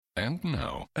And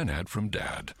now, an ad from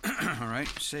Dad. All right,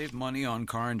 save money on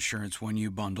car insurance when you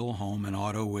bundle home and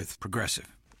auto with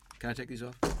Progressive. Can I take these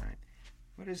off? All right.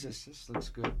 What is this? This looks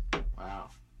good.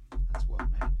 Wow, that's well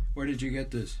made. Where did you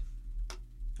get this?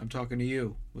 I'm talking to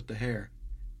you with the hair.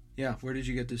 Yeah, where did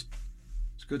you get this?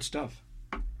 It's good stuff.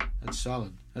 That's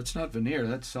solid. That's not veneer,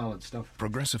 that's solid stuff.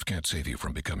 Progressive can't save you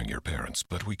from becoming your parents,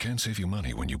 but we can save you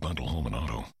money when you bundle home and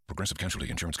auto. Progressive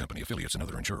Casualty Insurance Company, affiliates, and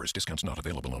other insurers. Discounts not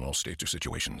available in all states or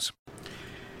situations.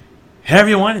 Hey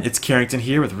everyone, it's Carrington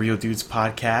here with Real Dudes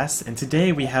Podcast, and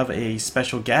today we have a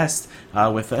special guest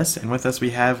with us, and with us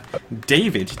we have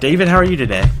David. David, how are you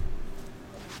today?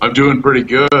 I'm doing pretty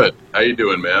good. How you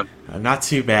doing, man? Not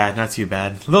too bad, not too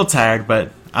bad. A little tired,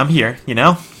 but I'm here, you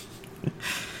know?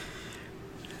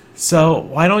 So,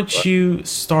 why don't you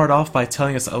start off by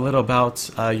telling us a little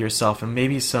about yourself and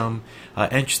maybe some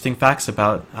interesting facts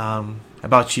about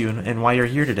you and why you're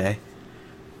here today?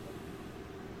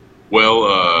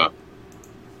 Well,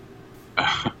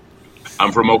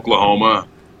 I'm from Oklahoma.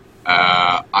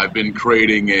 I've been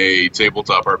creating a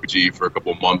tabletop RPG for a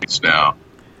couple months now,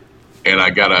 and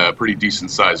I got a pretty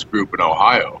decent-sized group in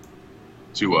Ohio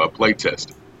to play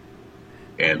test it.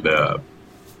 And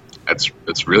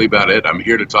that's really about it. I'm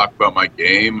here to talk about my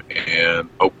game and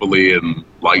hopefully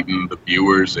enlighten the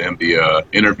viewers and the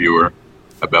interviewer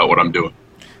about what I'm doing.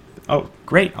 Oh,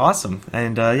 great. Awesome.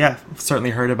 And yeah, I've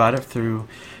certainly heard about it through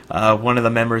one of the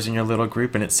members in your little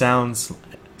group, and it sounds,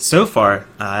 so far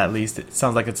at least, it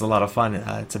sounds like it's a lot of fun.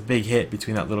 It's a big hit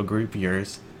between that little group of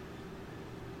yours.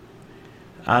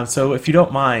 So if you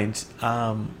don't mind,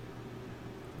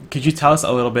 could you tell us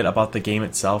a little bit about the game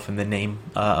itself and the name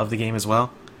of the game as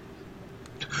well?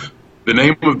 The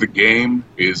name of the game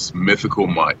is Mythical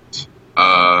Might.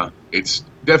 It's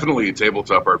definitely a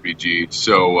tabletop RPG,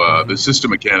 so the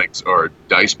system mechanics are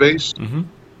dice-based. Games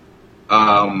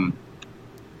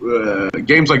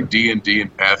like D&D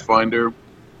and Pathfinder,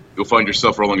 you'll find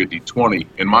yourself rolling a D20.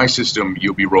 In my system,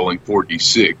 you'll be rolling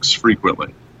 4D6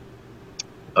 frequently.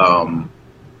 I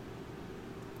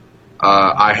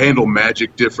handle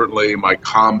magic differently. My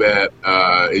combat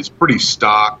is pretty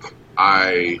stock.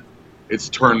 It's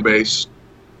turn-based,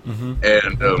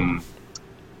 and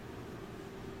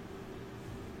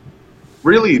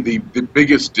really the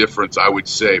biggest difference I would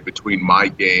say between my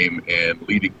game and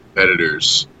leading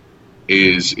competitors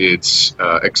is its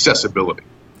accessibility.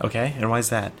 Okay, and why is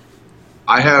that?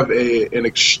 I have an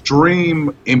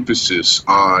extreme emphasis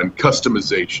on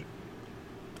customization.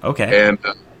 Okay. And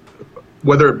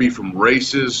whether it be from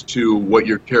races to what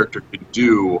your character can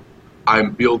do,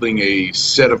 I'm building a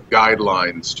set of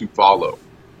guidelines to follow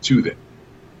to them.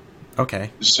 Okay.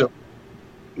 So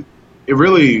it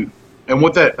really, and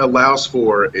what that allows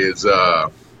for is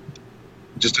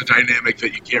just a dynamic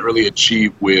that you can't really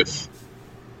achieve with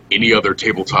any other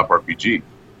tabletop RPG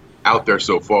out there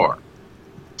so far.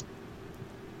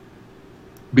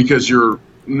 Because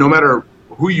no matter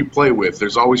who you play with,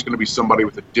 there's always going to be somebody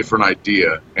with a different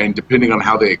idea, and depending on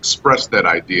how they express that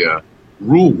idea,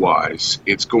 rule-wise,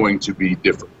 it's going to be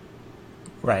different.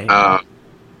 Right.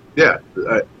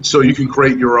 So you can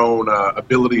create your own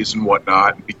abilities and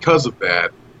whatnot, and because of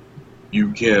that,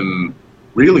 you can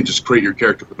really just create your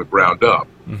character from the ground up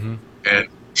and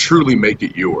truly make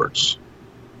it yours.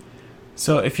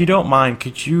 So if you don't mind,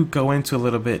 could you go into a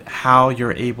little bit how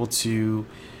you're able to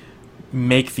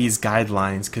make these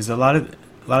guidelines? Because a lot of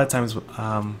times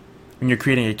when you're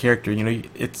creating a character, you know,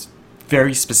 it's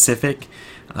very specific.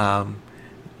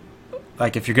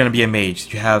 Like if you're going to be a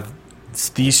mage, you have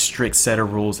these strict set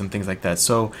of rules and things like that.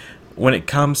 So when it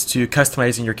comes to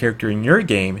customizing your character in your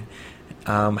game,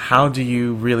 how do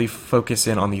you really focus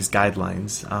in on these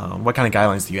guidelines? What kind of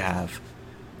guidelines do you have?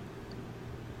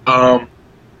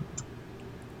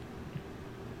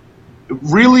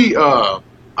 Really,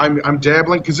 I'm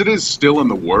dabbling because it is still in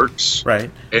the works. Right.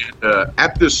 And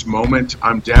at this moment,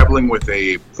 I'm dabbling with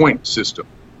a point system,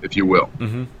 if you will.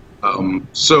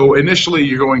 So initially,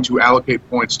 you're going to allocate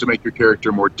points to make your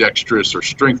character more dexterous or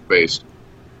strength-based.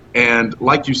 And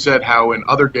like you said, how in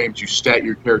other games you stat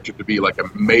your character to be like a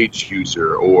mage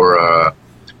user or a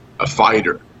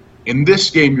fighter. In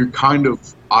this game, you're kind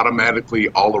of automatically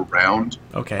all around.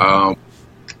 Okay.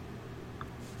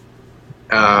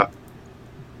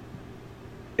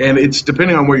 And it's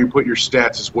depending on where you put your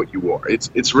stats is what you are.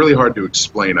 It's really hard to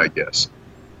explain, I guess.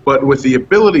 But with the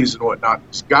abilities and whatnot,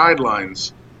 these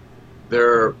guidelines,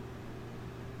 they're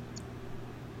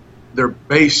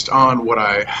based on what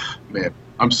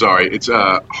I'm sorry. It's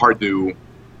hard to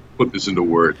put this into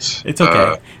words. It's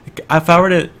okay.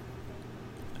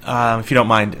 if you don't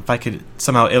mind, if I could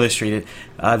somehow illustrate it,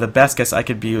 the best guess I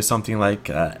could be was something like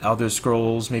Elder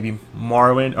Scrolls, maybe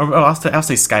Morrowind, or I'll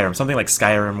say Skyrim, something like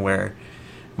Skyrim, where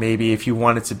maybe if you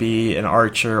wanted to be an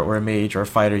archer or a mage or a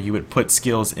fighter, you would put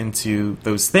skills into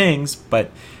those things, but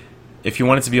if you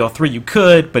wanted to be all three, you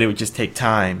could, but it would just take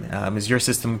time. Is your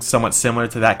system somewhat similar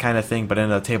to that kind of thing, but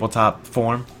in a tabletop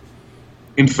form?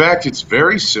 In fact, it's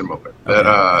very similar.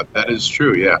 That is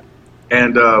true, yeah.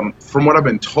 And from what I've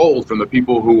been told from the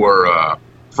people who are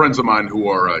friends of mine who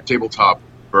are tabletop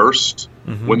versed,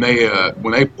 when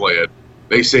they play it,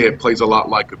 they say it plays a lot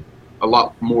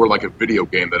more like a video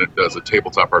game than it does a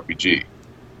tabletop RPG,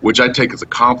 which I take as a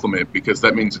compliment because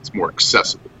that means it's more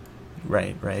accessible.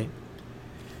 Right.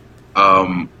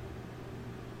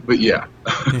 But yeah,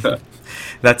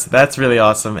 that's really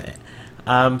awesome.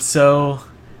 So,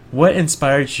 what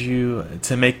inspired you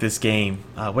to make this game?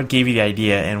 What gave you the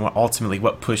idea, and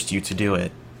what pushed you to do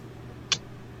it?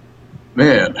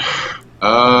 Man,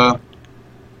 well,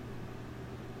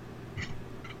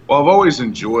 I've always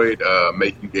enjoyed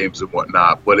making games and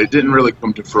whatnot, but it didn't really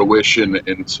come to fruition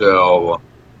until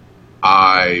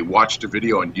I watched a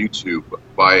video on YouTube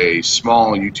by a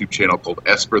small YouTube channel called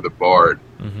Esper the Bard,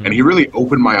 and he really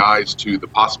opened my eyes to the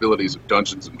possibilities of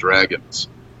Dungeons and Dragons,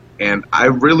 and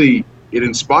it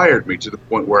inspired me to the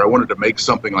point where I wanted to make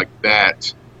something like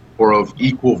that or of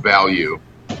equal value,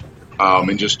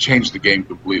 and just change the game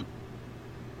completely.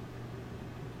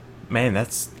 Man,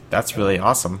 that's really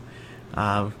awesome.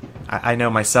 I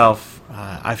know myself.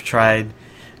 I've tried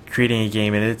creating a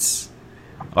game, and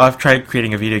I've tried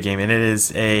creating a video game, and it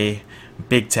is a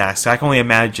big task. I can only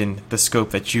imagine the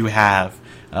scope that you have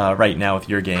right now with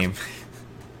your game.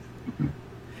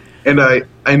 And I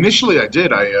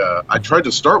tried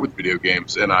to start with video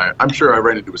games, and I'm sure I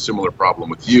ran into a similar problem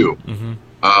with you.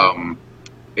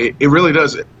 It really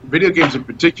does. Video games in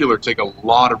particular take a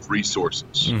lot of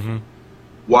resources,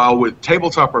 while with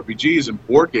tabletop RPGs and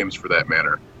board games, for that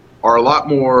matter, are a lot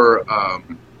more,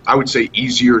 I would say,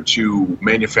 easier to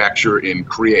manufacture and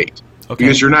create.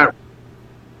 Okay.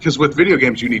 Because with video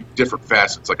games, you need different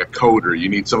facets, like a coder. You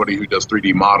need somebody who does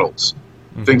 3D models,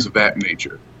 things of that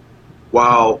nature.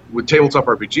 While with tabletop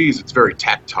RPGs, it's very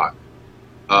tactile.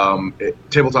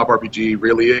 Tabletop RPG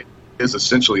really is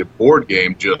essentially a board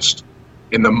game, just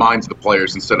in the minds of the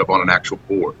players instead of on an actual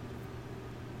board.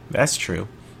 That's true.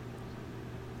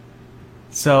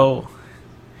 So,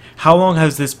 how long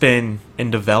has this been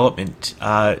in development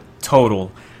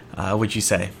total, would you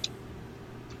say?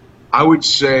 I would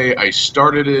say I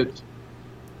started it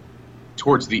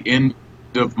towards the end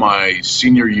of my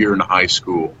senior year in high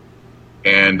school.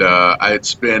 And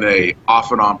it's been a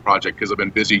off and on project because I've been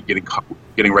busy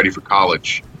getting ready for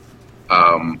college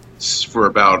for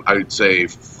about, I would say,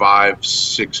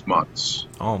 5-6 months.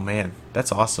 Oh man,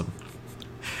 that's awesome.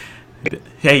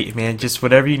 Hey man, just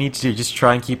whatever you need to do, just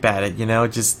try and keep at it.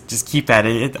 Just keep at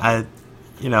it. I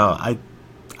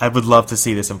would love to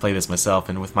see this and play this myself,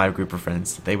 and with my group of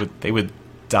friends, they would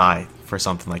die for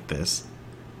something like this.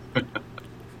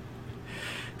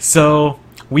 So.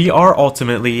 We are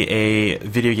ultimately a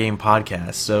video game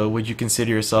podcast, so would you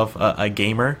consider yourself a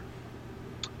gamer?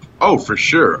 Oh, for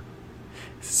sure.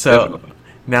 So,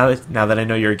 now that I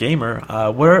know you're a gamer,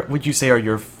 where would you say are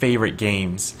your favorite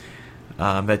games?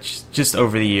 That's just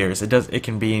over the years. It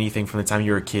can be anything from the time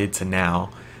you were a kid to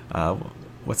now.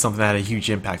 What's something that had a huge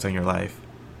impact on your life?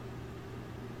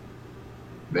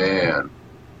 Man,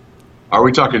 are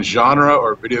we talking genre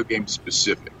or video game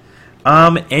specific?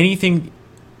 Anything.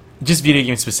 Just video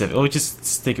game specific. We'll just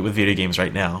stick it with video games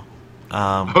right now.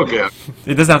 Okay.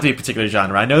 It doesn't have to be a particular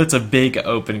genre. I know it's a big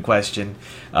open question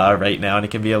right now, and it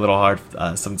can be a little hard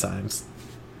sometimes.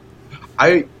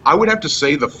 I would have to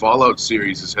say the Fallout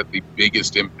series has had the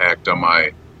biggest impact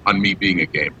on me being a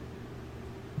gamer.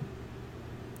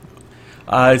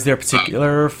 Is there a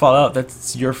particular Fallout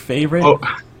that's your favorite?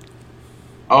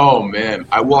 Oh man.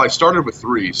 I started with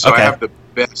 3, so okay. I have the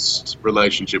best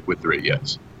relationship with 3,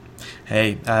 yes.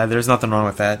 Hey, there's nothing wrong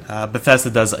with that. Bethesda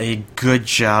does a good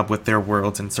job with their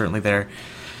worlds, and certainly it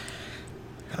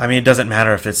doesn't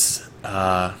matter if it's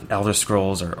Elder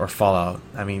Scrolls or Fallout.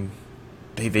 I mean,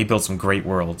 they build some great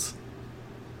worlds.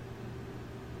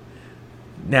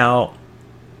 Now,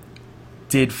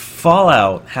 did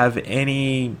Fallout have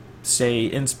any, say,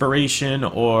 inspiration,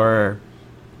 or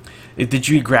did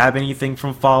you grab anything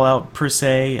from Fallout, per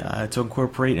se, to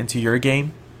incorporate into your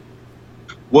game?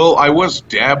 Well, I was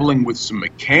dabbling with some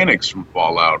mechanics from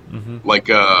Fallout, like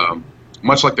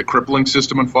much like the crippling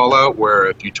system in Fallout, where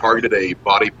if you targeted a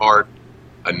body part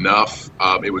enough,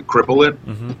 it would cripple it.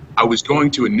 I was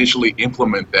going to initially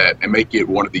implement that and make it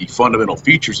one of the fundamental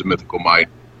features of Mythical Might,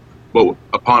 But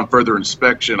upon further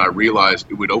inspection, I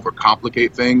realized it would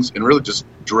overcomplicate things and really just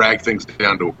drag things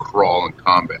down to a crawl in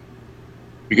combat.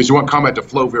 Because you want combat to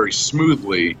flow very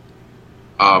smoothly,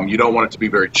 you don't want it to be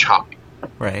very choppy,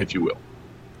 Right. if you will.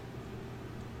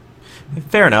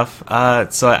 Fair enough.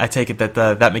 So I take it that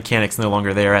that mechanic's no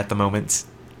longer there at the moment.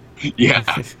 Yeah,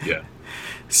 yeah.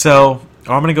 So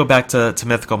I'm going to go back to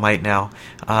Mythical Might now.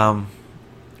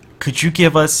 Could you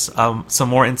give us some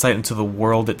more insight into the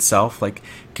world itself? Like,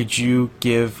 could you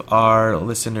give our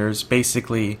listeners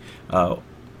basically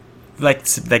like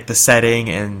the setting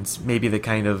and maybe the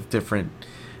kind of different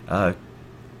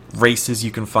races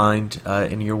you can find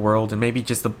in your world, and maybe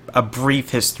just a brief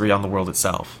history on the world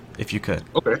itself, if you could?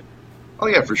 Okay. Oh,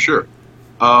 yeah, for sure.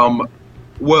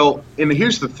 Well, and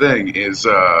here's the thing is,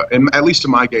 and at least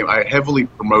in my game, I heavily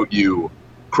promote you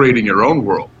creating your own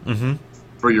world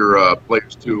for your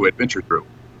players to adventure through.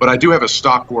 But I do have a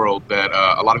stock world that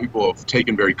a lot of people have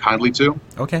taken very kindly to.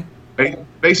 Okay.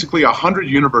 Basically, 100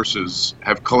 universes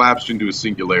have collapsed into a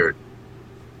singularity.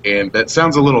 And that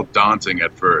sounds a little daunting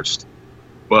at first.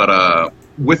 But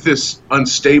with this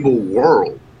unstable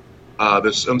world,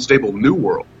 this unstable new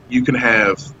world, you can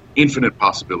have infinite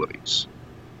possibilities.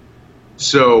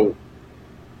 So,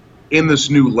 in this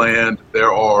new land,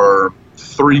 there are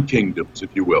 3 kingdoms, if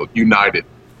you will, united.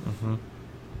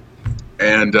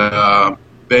 And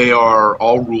they are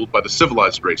all ruled by the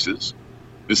civilized races.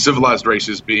 The civilized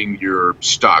races being your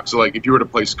stock. So, like, if you were to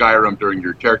play Skyrim during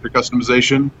your character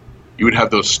customization, you would have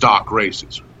those stock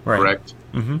races, correct?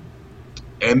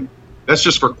 And that's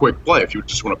just for quick play. If you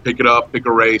just want to pick it up, pick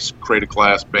a race, create a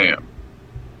class, bam.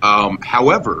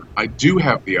 However, I do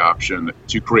have the option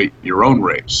to create your own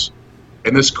race.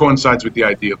 And this coincides with the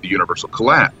idea of the universal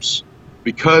collapse.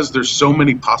 Because there's so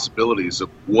many possibilities of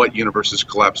what universes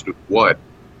collapse with what,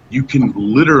 you can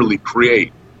literally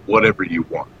create whatever you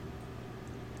want.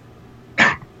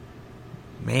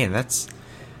 Man, that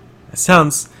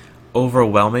sounds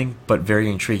overwhelming, but very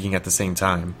intriguing at the same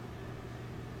time.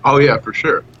 Oh yeah, for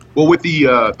sure. Well, with the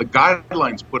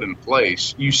guidelines put in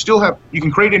place, you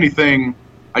can create anything.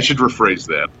 I should rephrase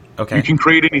that. Okay. You can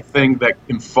create anything that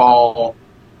can fall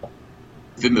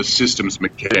within the system's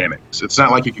mechanics. It's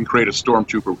not like you can create a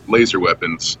stormtrooper with laser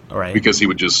weapons because he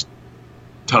would just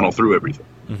tunnel through everything.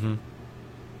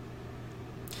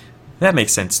 That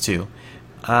makes sense too.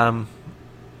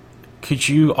 Could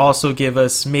you also give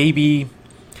us maybe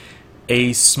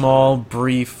a small,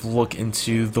 brief look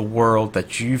into the world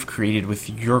that you've created with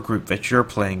your group that you're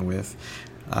playing with,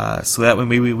 so that way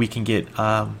maybe we can get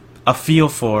a feel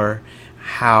for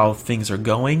how things are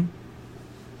going?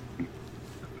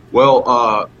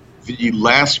 Well, the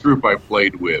last group I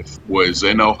played with was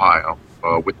in Ohio,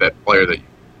 with that player that you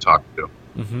talked to.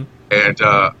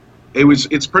 And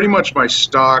it's pretty much my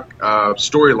stock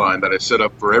storyline that I set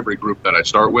up for every group that I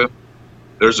start with.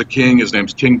 There's a king, his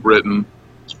name's King Britain.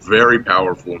 He's very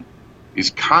powerful.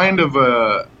 He's kind of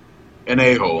an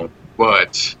a-hole,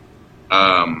 but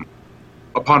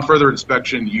upon further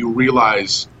inspection, you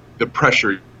realize the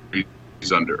pressure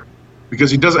he's under.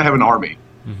 Because he doesn't have an army.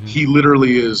 He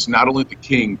literally is not only the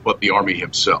king, but the army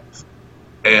himself.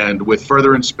 And with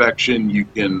further inspection, you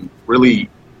can really,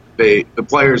 the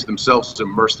players themselves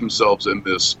immerse themselves in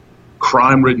this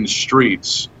crime-ridden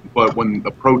streets, but when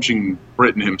approaching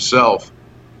Britain himself,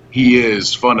 he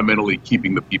is fundamentally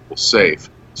keeping the people safe.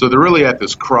 So they're really at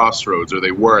this crossroads, or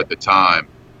they were at the time,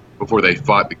 before they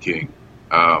fought the king,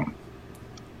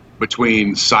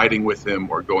 between siding with him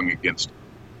or going against him.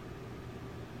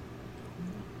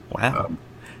 Wow.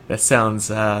 That sounds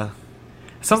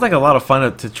like a lot of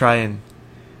fun to try and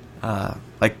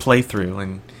like play through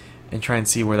and try and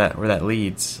see where that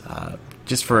leads.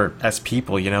 Just for as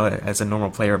people, as a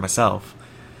normal player myself.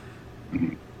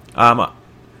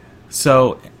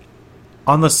 So,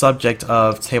 on the subject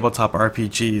of tabletop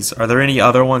RPGs, are there any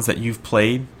other ones that you've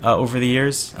played over the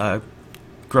years,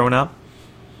 growing up?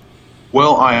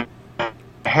 Well, I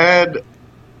had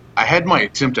my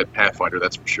attempt at Pathfinder,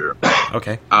 that's for sure.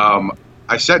 Okay.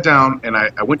 I sat down and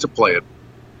I went to play it,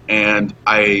 and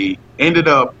I ended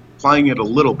up playing it a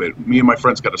little bit. Me and my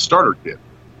friends got a starter kit.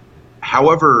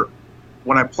 However,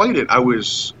 when I played it, I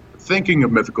was thinking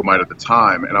of Mythical Might at the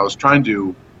time, and I was trying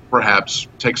to perhaps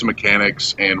take some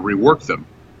mechanics and rework them,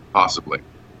 possibly.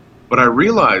 But I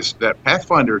realized that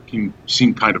Pathfinder can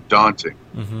seem kind of daunting.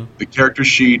 The character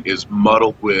sheet is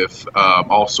muddled with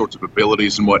all sorts of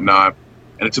abilities and whatnot,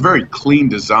 and it's a very clean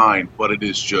design, but it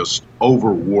is just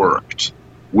overworked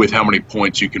with how many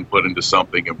points you can put into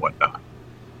something and whatnot.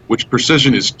 Which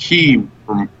precision is key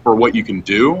for what you can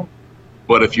do,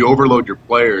 but if you overload your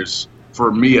players,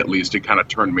 for me at least, it kind of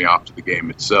turned me off to the game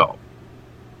itself.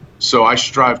 So I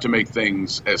strive to make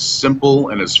things as simple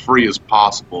and as free as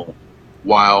possible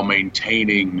while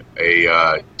maintaining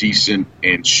a decent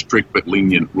and strict but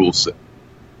lenient rule set.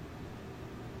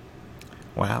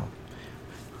 Wow.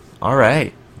 All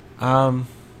right. I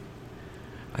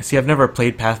see. I've never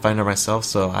played Pathfinder myself,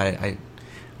 so I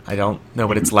don't know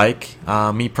what it's like.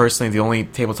 Me personally, the only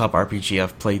tabletop RPG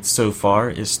I've played so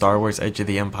far is Star Wars: Edge of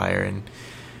the Empire, and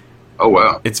Oh,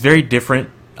 wow. it's very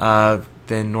different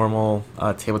than normal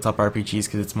tabletop RPGs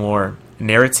because it's more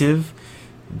narrative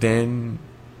than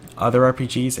other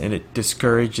RPGs, and it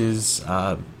discourages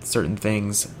certain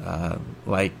things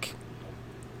like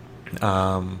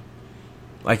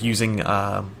using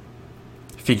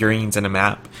figurines and a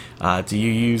map. Do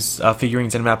you use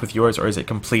figurines and a map with yours, or is it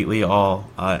completely all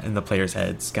in the player's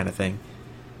heads kind of thing?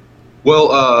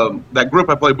 Well, that group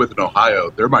I played with in Ohio,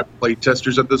 they're my play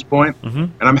testers at this point,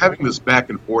 and I'm having this back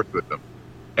and forth with them.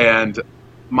 And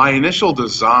my initial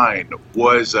design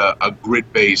was a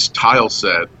grid-based tile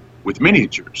set with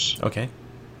miniatures. Okay.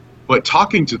 But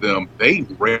talking to them, they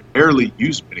rarely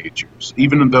use miniatures.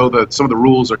 Even though some of the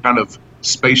rules are kind of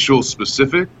spatial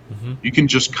specific, you can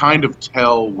just kind of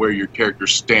tell where your character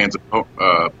stands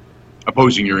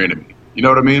opposing your enemy. You know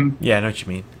what I mean? Yeah, I know what you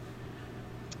mean.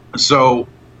 So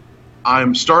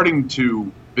I'm starting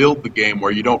to build the game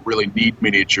where you don't really need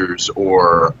miniatures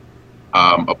or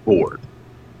a board.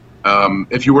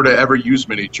 If you were to ever use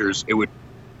miniatures, it would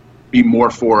be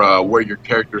more for where your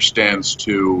character stands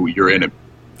to your enemy.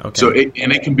 Okay. So it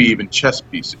can be even chess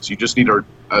pieces. You just need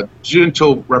a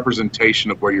gentle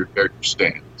representation of where your character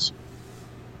stands.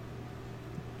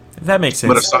 That makes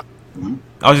But sense. aside,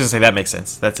 I was going to say that makes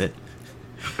sense. That's it.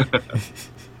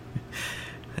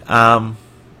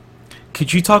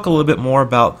 Could you talk a little bit more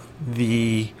about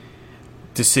the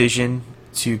decision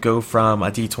to go from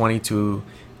a D20 to,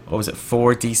 what was it,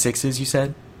 4 D6s you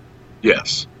said?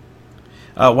 yes.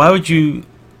 Why would you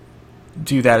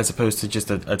do that as opposed to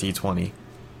just a D20?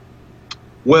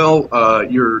 Well,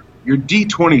 your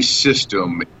D20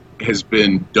 system has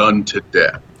been done to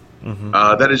death.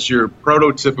 That is your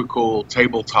prototypical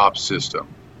tabletop system.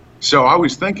 So I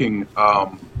was thinking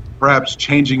perhaps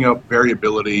changing up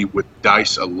variability with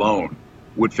dice alone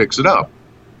would fix it up.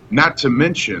 Not to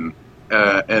mention,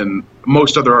 and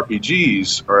most other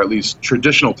RPGs, or at least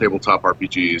traditional tabletop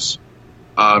RPGs,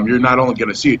 you're not only going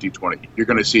to see a D20, you're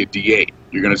going to see a D8,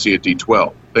 you're going to see a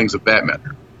D12, things of that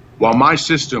matter. While my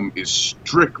system is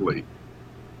strictly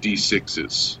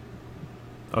D6s.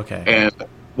 Okay. And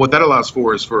what that allows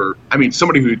for is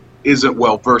somebody who isn't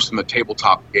well versed in the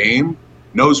tabletop game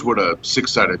knows what a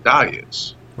 6-sided die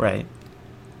is. Right.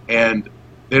 And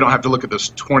they don't have to look at this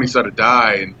 20-sided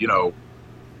die and,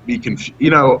 be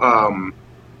confused. I'm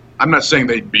not saying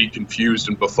they'd be confused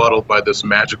and befuddled by this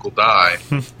magical die.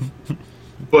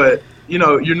 But,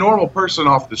 your normal person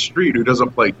off the street who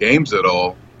doesn't play games at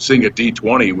all, seeing a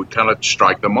D20 would kind of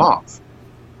strike them off.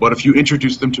 But if you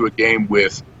introduce them to a game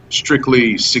with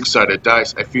strictly 6-sided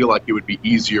dice, I feel like it would be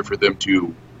easier for them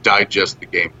to digest the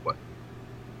gameplay.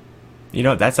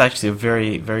 That's actually a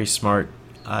very, very smart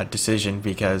decision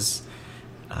because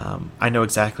I know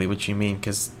exactly what you mean.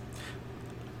 Because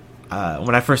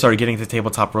when I first started getting into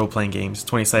tabletop role-playing games,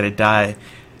 20-sided die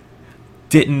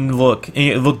didn't look...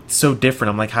 It looked so different.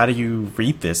 I'm like, how do you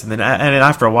read this? And then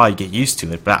after a while, you get used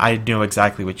to it. But I know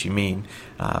exactly what you mean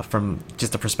from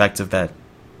just a perspective that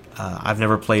I've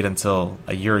never played until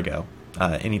a year ago,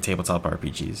 any tabletop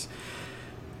RPGs.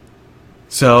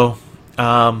 So,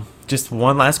 just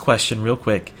one last question real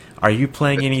quick. Are you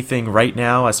playing anything right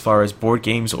now as far as board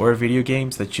games or video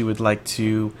games that you would like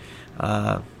to,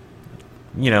 that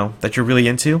you're really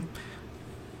into?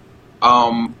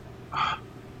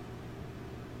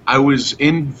 I was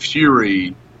in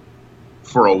Fury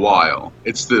for a while.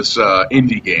 It's this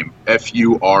indie game,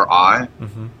 Furi.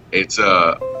 It's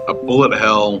a bullet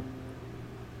hell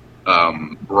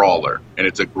brawler, and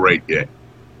it's a great game.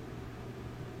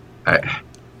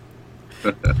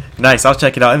 Nice, I'll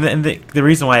check it out. And the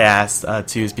reason why I asked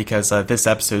too is because this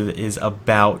episode is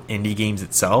about indie games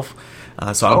itself.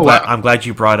 So I'm glad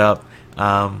you brought up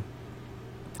an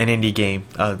indie game,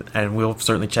 and we'll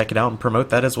certainly check it out and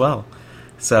promote that as well.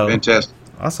 So fantastic,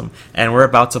 awesome! And we're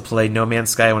about to play No Man's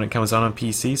Sky when it comes out on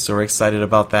PC, so we're excited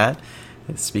about that.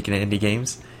 Speaking of indie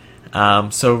games,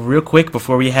 so real quick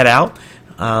before we head out,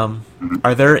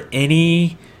 are there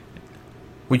any?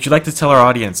 Would you like to tell our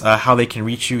audience how they can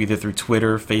reach you, either through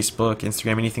Twitter, Facebook,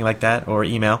 Instagram, anything like that, or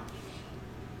email?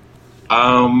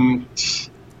 I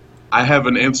have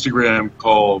an Instagram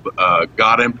called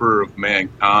God Emperor of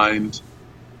Mankind,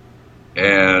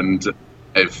 and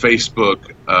a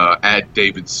Facebook at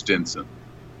David Stinson.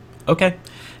 Okay.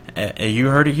 You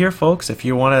heard it here, folks. If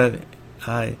you want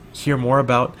to hear more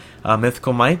about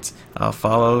Mythical Might,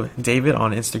 follow David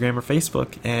on Instagram or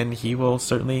Facebook, and he will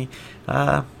certainly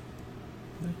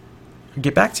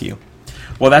get back to you.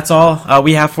 Well, that's all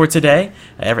we have for today.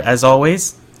 As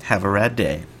always, have a rad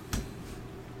day.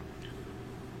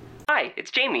 Hi,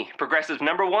 it's Jamie, Progressive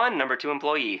number 2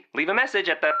 employee. Leave a message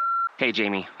at the... Hey,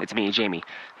 Jamie, it's me, Jamie.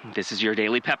 This is your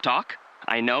daily pep talk.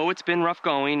 I know it's been rough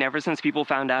going ever since people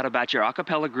found out about your a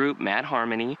cappella group, Mad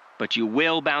Harmony, but you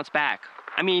will bounce back.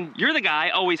 I mean, you're the guy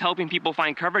always helping people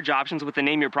find coverage options with the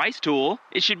Name Your Price tool.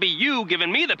 It should be you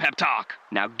giving me the pep talk.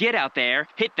 Now get out there,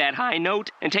 hit that high note,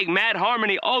 and take Mad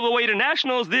Harmony all the way to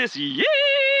nationals this year!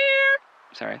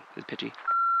 Sorry, it's pitchy.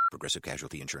 Progressive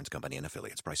Casualty Insurance Company and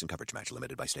Affiliates. Price and coverage match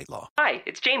limited by state law. Hi,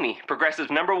 it's Jamie, Progressive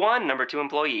number 2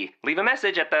 employee. Leave a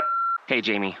message at the... Hey,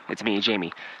 Jamie, it's me,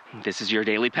 Jamie. This is your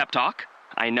daily pep talk.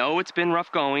 I know it's been rough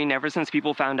going ever since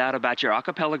people found out about your a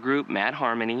cappella group, Mad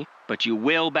Harmony, but you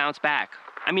will bounce back.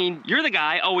 I mean, you're the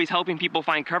guy always helping people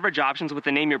find coverage options with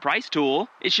the Name Your Price tool.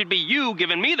 It should be you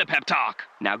giving me the pep talk.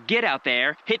 Now get out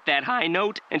there, hit that high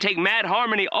note, and take Mad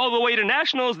Harmony all the way to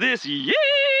nationals this year!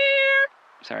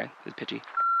 Sorry, it's pitchy.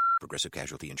 Progressive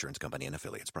Casualty Insurance Company and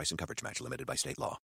Affiliates. Price and coverage match limited by state law.